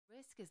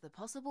Risk is the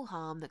possible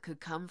harm that could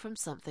come from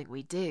something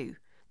we do.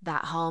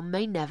 That harm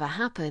may never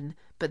happen,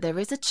 but there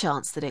is a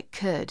chance that it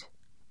could.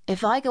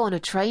 If I go on a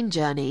train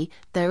journey,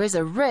 there is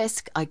a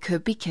risk I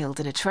could be killed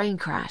in a train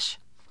crash.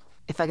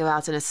 If I go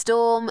out in a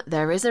storm,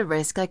 there is a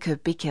risk I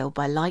could be killed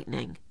by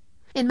lightning.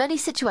 In many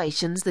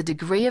situations, the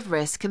degree of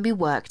risk can be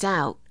worked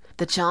out.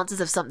 The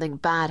chances of something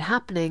bad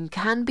happening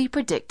can be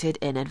predicted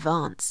in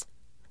advance.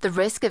 The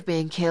risk of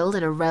being killed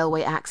in a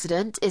railway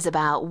accident is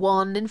about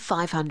 1 in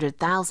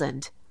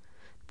 500,000.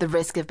 The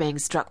risk of being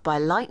struck by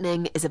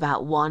lightning is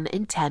about 1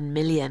 in 10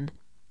 million.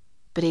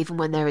 But even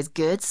when there is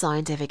good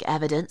scientific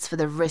evidence for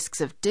the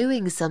risks of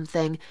doing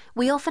something,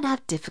 we often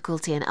have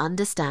difficulty in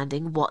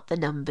understanding what the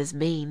numbers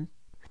mean.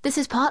 This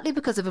is partly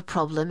because of a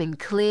problem in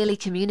clearly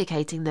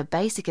communicating the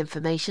basic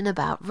information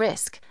about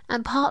risk,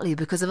 and partly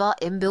because of our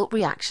inbuilt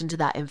reaction to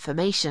that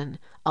information,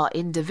 our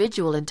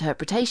individual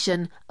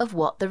interpretation of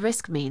what the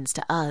risk means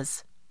to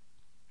us.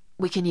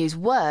 We can use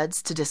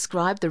words to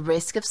describe the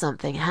risk of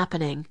something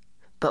happening,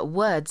 but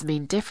words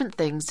mean different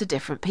things to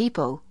different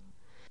people.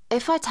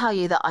 If I tell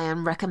you that I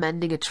am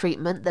recommending a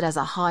treatment that has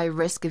a high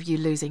risk of you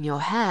losing your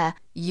hair,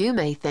 you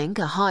may think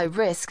a high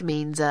risk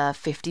means a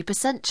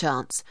 50%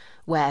 chance,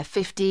 where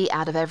 50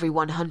 out of every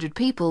 100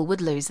 people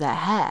would lose their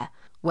hair,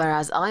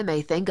 whereas I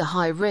may think a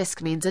high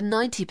risk means a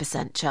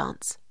 90%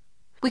 chance.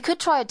 We could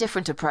try a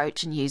different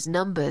approach and use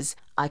numbers.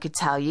 I could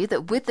tell you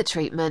that with the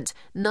treatment,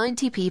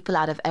 90 people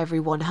out of every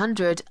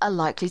 100 are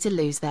likely to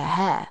lose their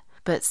hair.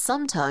 But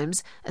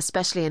sometimes,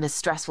 especially in a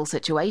stressful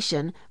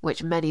situation,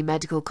 which many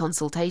medical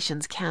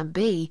consultations can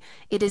be,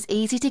 it is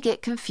easy to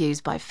get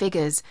confused by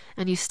figures,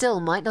 and you still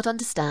might not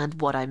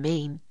understand what I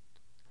mean.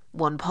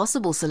 One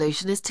possible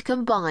solution is to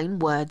combine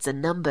words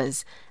and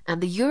numbers,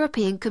 and the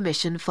European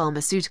Commission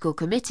Pharmaceutical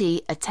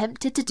Committee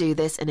attempted to do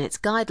this in its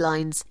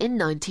guidelines in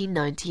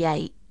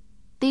 1998.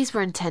 These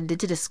were intended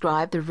to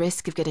describe the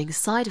risk of getting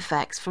side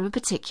effects from a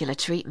particular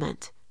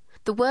treatment.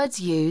 The words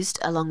used,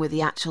 along with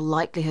the actual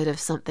likelihood of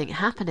something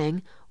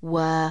happening,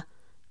 were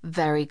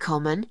very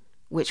common,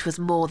 which was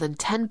more than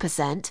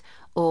 10%,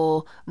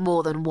 or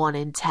more than 1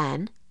 in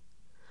 10.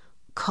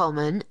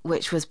 Common,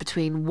 which was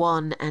between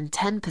 1 and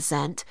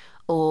 10%,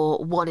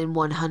 or 1 in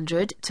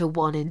 100 to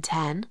 1 in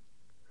 10.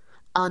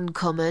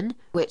 Uncommon,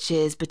 which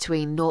is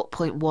between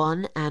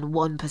 0.1 and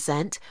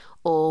 1%,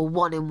 or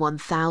 1 in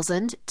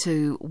 1,000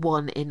 to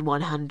 1 in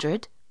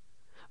 100.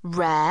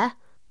 Rare,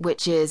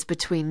 which is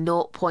between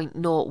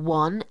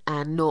 0.01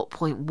 and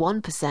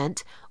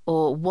 0.1%,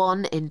 or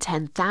 1 in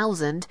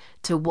 10,000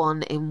 to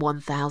 1 in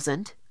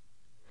 1,000.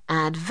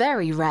 And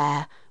very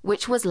rare,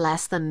 which was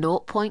less than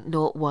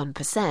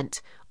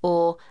 0.01%,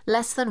 or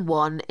less than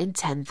 1 in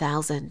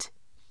 10,000.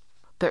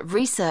 But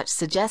research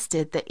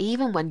suggested that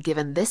even when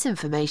given this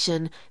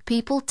information,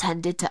 people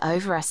tended to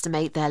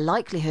overestimate their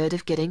likelihood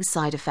of getting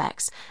side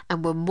effects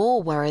and were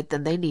more worried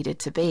than they needed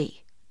to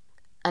be.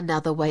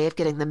 Another way of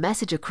getting the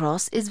message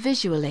across is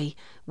visually,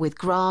 with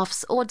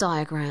graphs or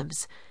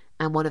diagrams,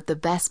 and one of the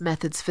best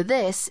methods for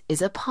this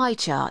is a pie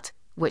chart,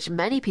 which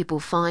many people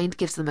find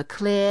gives them a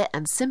clear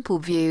and simple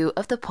view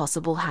of the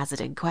possible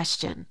hazard in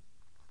question.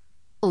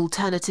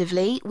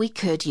 Alternatively, we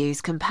could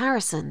use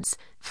comparisons.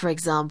 For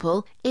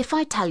example, if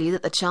I tell you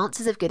that the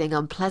chances of getting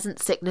unpleasant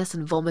sickness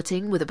and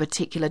vomiting with a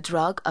particular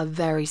drug are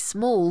very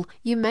small,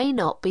 you may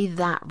not be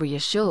that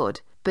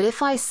reassured. But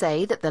if I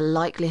say that the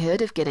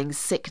likelihood of getting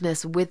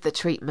sickness with the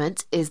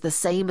treatment is the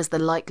same as the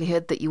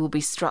likelihood that you will be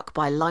struck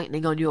by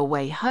lightning on your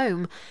way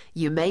home,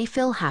 you may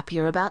feel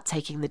happier about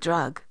taking the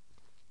drug.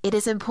 It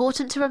is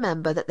important to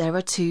remember that there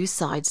are two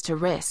sides to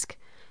risk.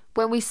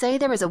 When we say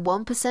there is a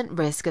 1%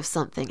 risk of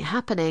something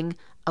happening,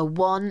 a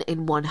 1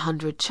 in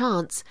 100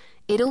 chance,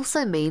 it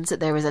also means that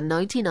there is a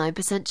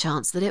 99%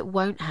 chance that it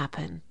won't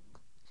happen.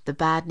 The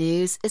bad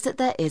news is that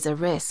there is a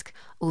risk,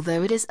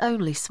 although it is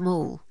only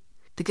small.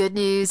 The good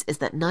news is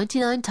that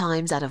 99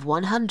 times out of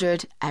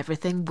 100,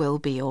 everything will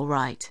be all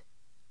right.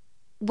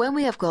 When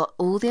we have got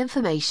all the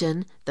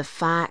information, the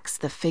facts,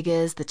 the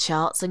figures, the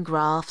charts and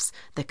graphs,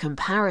 the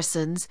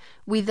comparisons,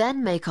 we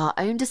then make our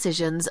own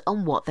decisions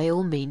on what they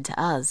all mean to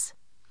us.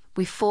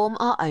 We form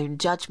our own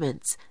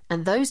judgments,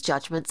 and those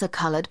judgments are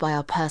coloured by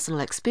our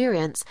personal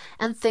experience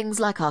and things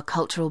like our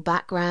cultural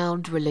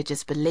background,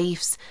 religious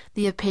beliefs,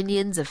 the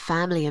opinions of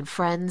family and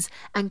friends,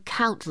 and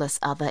countless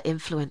other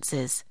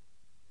influences.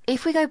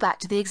 If we go back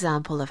to the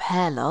example of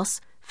hair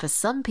loss, for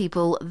some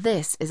people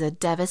this is a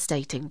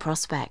devastating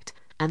prospect,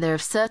 and there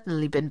have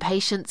certainly been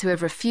patients who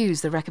have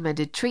refused the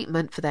recommended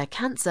treatment for their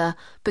cancer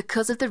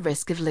because of the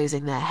risk of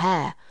losing their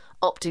hair,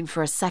 opting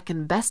for a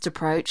second best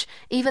approach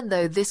even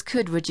though this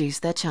could reduce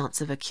their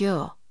chance of a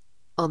cure.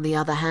 On the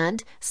other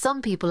hand,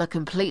 some people are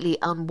completely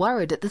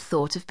unworried at the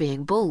thought of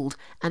being bald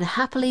and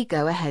happily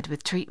go ahead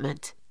with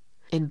treatment.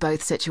 In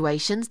both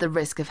situations, the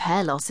risk of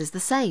hair loss is the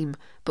same,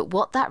 but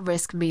what that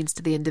risk means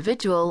to the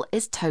individual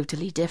is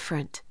totally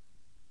different.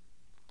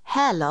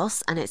 Hair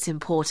loss and its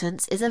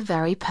importance is a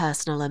very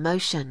personal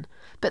emotion,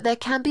 but there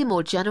can be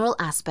more general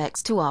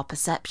aspects to our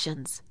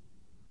perceptions.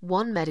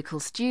 One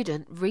medical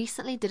student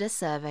recently did a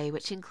survey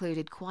which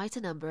included quite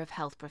a number of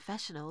health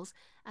professionals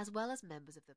as well as members of the